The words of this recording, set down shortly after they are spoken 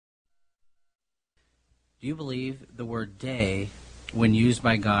Do you believe the word day, when used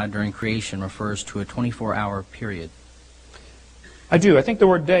by God during creation, refers to a 24-hour period? I do. I think the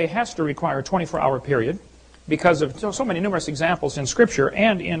word day has to require a 24-hour period because of so many numerous examples in Scripture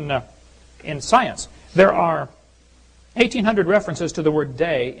and in science. There are 1,800 references to the word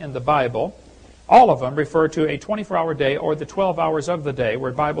day in the Bible. All of them refer to a 24-hour day or the 12 hours of the day,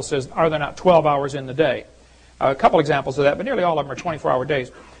 where the Bible says, are there not 12 hours in the day? A couple examples of that, but nearly all of them are 24-hour days.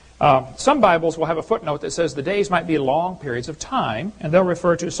 Some Bibles will have a footnote that says the days might be long periods of time, and they'll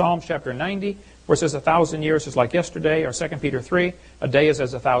refer to Psalms chapter 90, where it says 1,000 years is like yesterday, or 2 Peter 3, a day is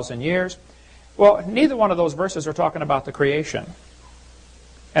as 1,000 years. Well, neither one of those verses are talking about the creation.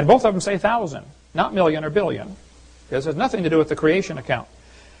 And both of them say 1,000, not million or billion. This has nothing to do with the creation account.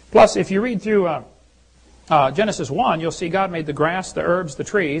 Plus, if you read through Genesis 1, you'll see God made the grass, the herbs, the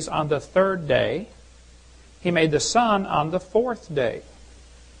trees on the third day. He made the sun on the fourth day.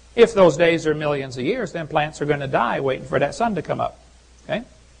 If those days are millions of years, then plants are going to die waiting for that sun to come up. Okay?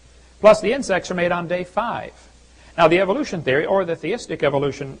 Plus, the insects are made on day 5. Now, the evolution theory, or the theistic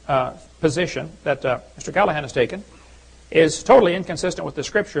evolution position that Mr. Callahan has taken, is totally inconsistent with the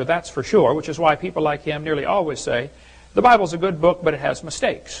Scripture, that's for sure, which is why people like him nearly always say, the Bible's a good book, but it has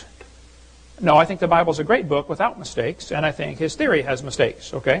mistakes. No, I think the Bible's a great book without mistakes, and I think his theory has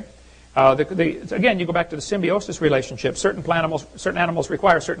mistakes, okay? Again, you go back to the symbiosis relationship. Certain animals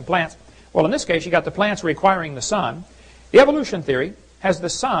require certain plants. Well, in this case, you got the plants requiring the sun. The evolution theory has the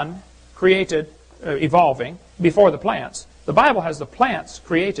sun created, evolving, before the plants. The Bible has the plants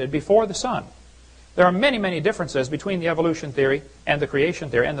created before the sun. There are many, many differences between the evolution theory and the creation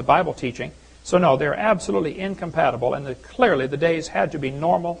theory and the Bible teaching. So no, they're absolutely incompatible, and clearly the days had to be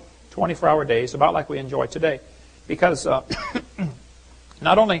normal 24-hour days, about like we enjoy today. Because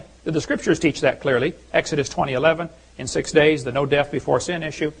not only did the Scriptures teach that clearly, Exodus 20:11, in 6 days, the no death before sin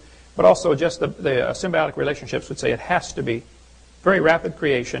issue, but also just the symbiotic relationships would say it has to be very rapid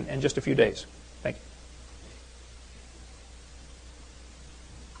creation in just a few days. Thank you.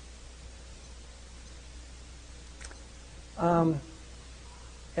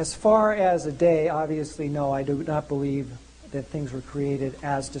 As far as a day, obviously, no, I do not believe that things were created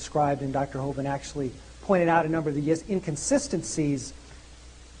as described, and Dr. Hovind actually pointed out a number of the inconsistencies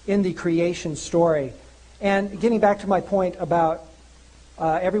in the creation story. And getting back to my point about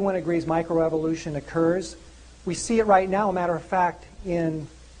everyone agrees microevolution occurs. We see it right now, a matter of fact, in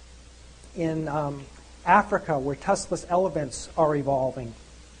Africa, where tuskless elephants are evolving.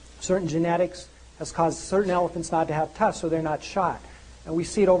 Certain genetics has caused certain elephants not to have tusks, so they're not shot. And we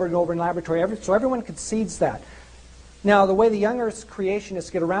see it over and over in laboratory, so everyone concedes that. Now, the way the young Earth's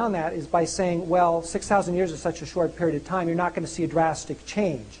creationists get around that is by saying, well, 6,000 years is such a short period of time, you're not going to see a drastic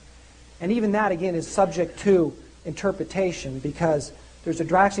change. And even that, again, is subject to interpretation, because there's a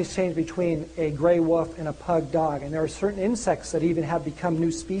drastic change between a gray wolf and a pug dog. And there are certain insects that even have become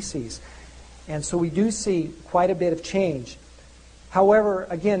new species. And so we do see quite a bit of change. However,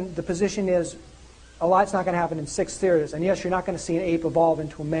 again, the position is a lot's not going to happen in 6 years. And yes, you're not going to see an ape evolve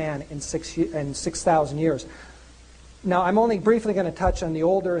into a man in 6,000 years. Now, I'm only briefly going to touch on the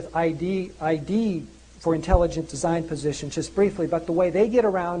old Earth ID for intelligent design position, just briefly. But the way they get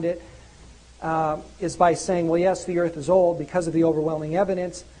around it is by saying, well, yes, the Earth is old because of the overwhelming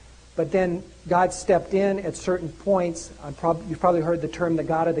evidence. But then God stepped in at certain points. You've probably heard the term the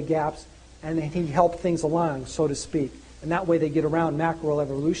God of the gaps. And he helped things along, so to speak. And that way they get around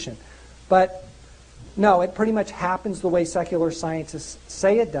macroevolution. But no, it pretty much happens the way secular scientists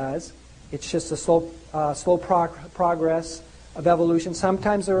say it does. It's just a slow progress of evolution.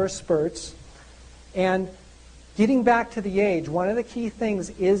 Sometimes there are spurts. And getting back to the age, one of the key things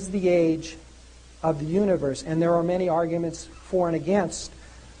is the age of the universe. And there are many arguments for and against.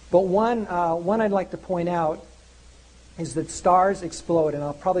 But one I'd like to point out is that stars explode. And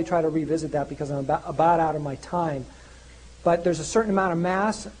I'll probably try to revisit that because I'm about out of my time. But there's a certain amount of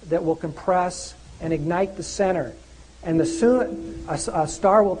mass that will compress and ignite the center. And a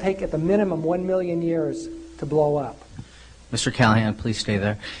star will take at the minimum 1 million years to blow up. Mr. Callahan, please stay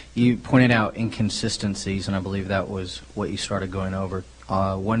there. You pointed out inconsistencies, and I believe that was what you started going over.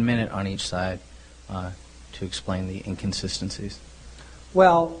 1 minute on each side to explain the inconsistencies.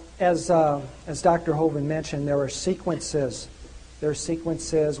 Well, as Dr. Hovind mentioned, there are sequences. There are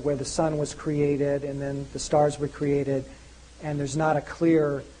sequences where the sun was created and then the stars were created, and there's not a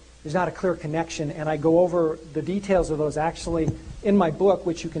clear connection. And I go over the details of those actually in my book,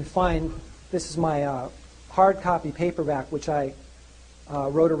 which you can find. This is my hard copy paperback, which I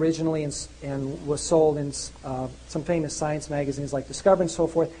wrote originally and was sold in some famous science magazines like Discover and so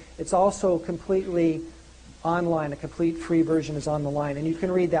forth. It's also completely online. A complete free version is on the line. And you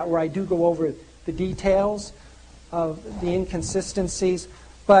can read that, where I do go over the details of the inconsistencies.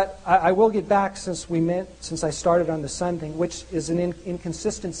 But I will get back, since I started on the sun thing, which is an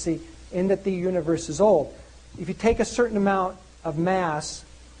inconsistency in that the universe is old. If you take a certain amount of mass,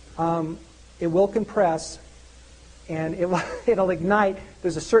 it will compress, and it'll ignite.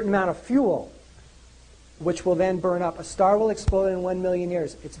 There's a certain amount of fuel, which will then burn up. A star will explode in 1 million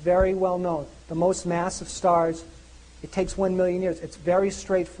years. It's very well known. The most massive stars, it takes 1 million years. It's very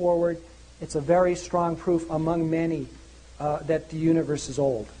straightforward. It's a very strong proof among many that the universe is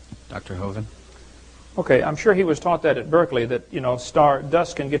old. Dr. Hovind? Okay, I'm sure he was taught that at Berkeley, that, you know,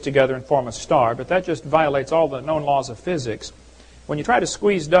 dust can get together and form a star, but that just violates all the known laws of physics. When you try to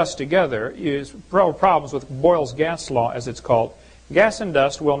squeeze dust together, you have problems with Boyle's gas law, as it's called. Gas and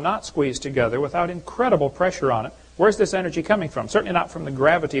dust will not squeeze together without incredible pressure on it. Where's this energy coming from? Certainly not from the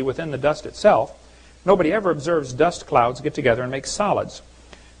gravity within the dust itself. Nobody ever observes dust clouds get together and make solids.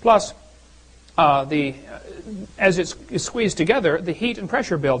 Plus, as it's squeezed together, the heat and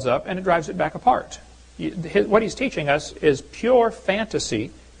pressure builds up and it drives it back apart. What he's teaching us is pure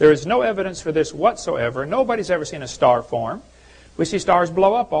fantasy. There is no evidence for this whatsoever. Nobody's ever seen a star form. We see stars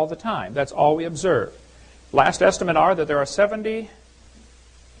blow up all the time. That's all we observe. Last estimate are that there are 70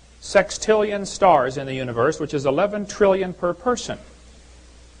 sextillion stars in the universe, which is 11 trillion per person.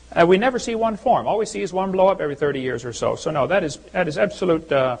 We never see one form. All we see is one blow up every 30 years or so. So no, that is absolute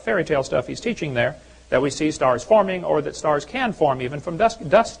fairy tale stuff he's teaching there, that we see stars forming, or that stars can form even from dust.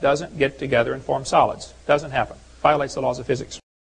 Dust doesn't get together and form solids. Doesn't happen. Violates the laws of physics.